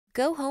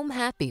Go home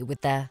happy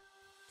with the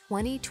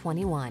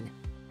 2021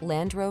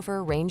 Land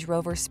Rover Range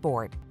Rover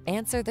Sport.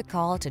 Answer the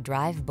call to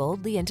drive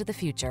boldly into the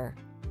future.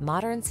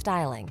 Modern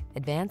styling,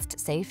 advanced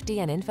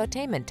safety and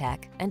infotainment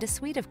tech, and a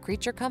suite of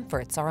creature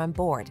comforts are on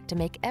board to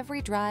make every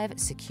drive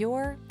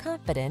secure,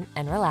 confident,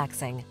 and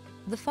relaxing.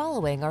 The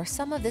following are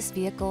some of this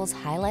vehicle's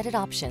highlighted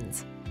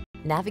options: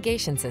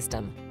 navigation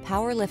system,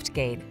 power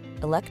liftgate,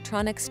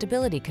 electronic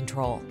stability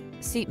control,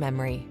 seat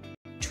memory,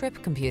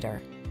 trip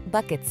computer,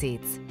 bucket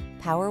seats,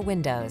 power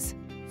windows,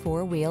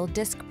 four-wheel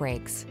disc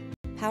brakes,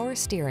 power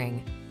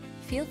steering.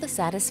 Feel the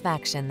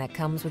satisfaction that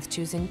comes with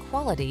choosing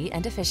quality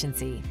and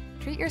efficiency.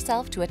 Treat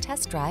yourself to a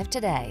test drive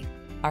today.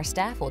 Our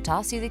staff will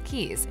toss you the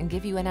keys and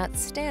give you an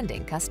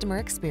outstanding customer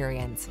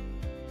experience.